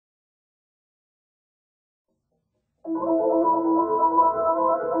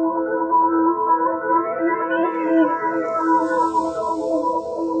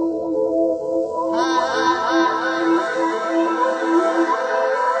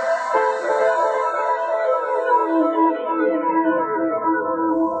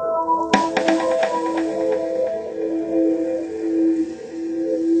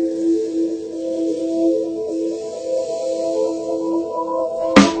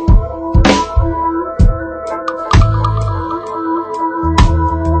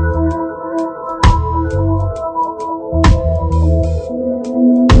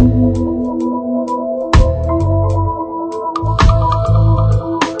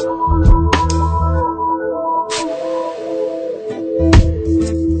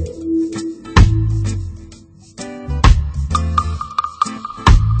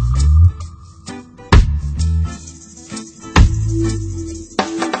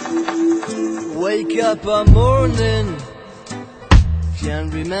Wake up a morning,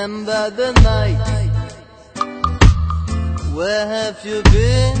 can't remember the night. Where have you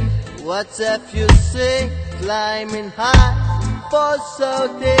been? What have you seen? Climbing high for so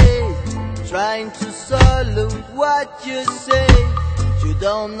days, trying to swallow what you say. You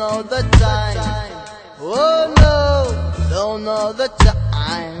don't know the time. Oh no, don't know the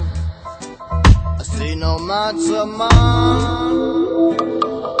time. I see no matter man,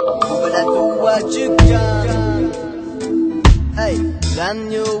 but I do what you can. Hey,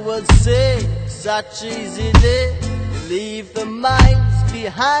 then you will see such easy day. Leave the minds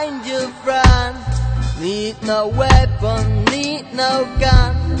behind your friend. Need no weapon, need no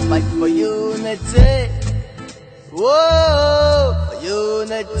gun. Fight for unity. Whoa, for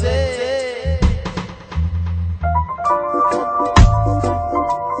unity.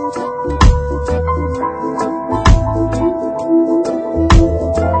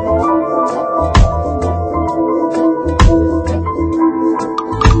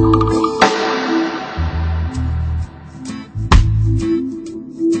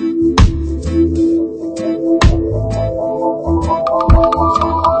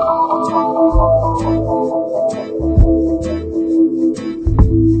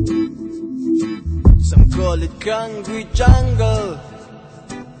 Call it concrete jungle,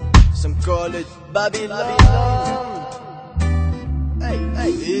 some call it Babylon. Hey,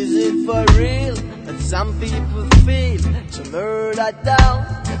 is it for real? And some people feel to murder down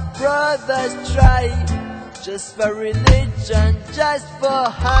brothers try, just for religion, just for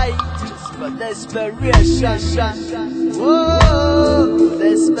height, just for desperation. Whoa,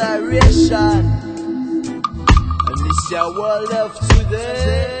 desperation. And it's your world of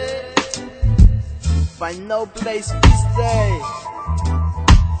today. Find no place to stay.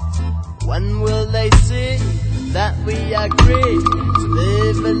 When will they see that we agree to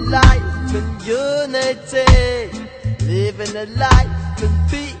live a life in unity, living a life in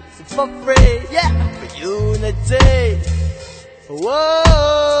peace for free? Yeah, for unity.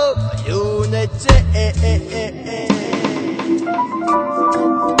 Whoa, for unity.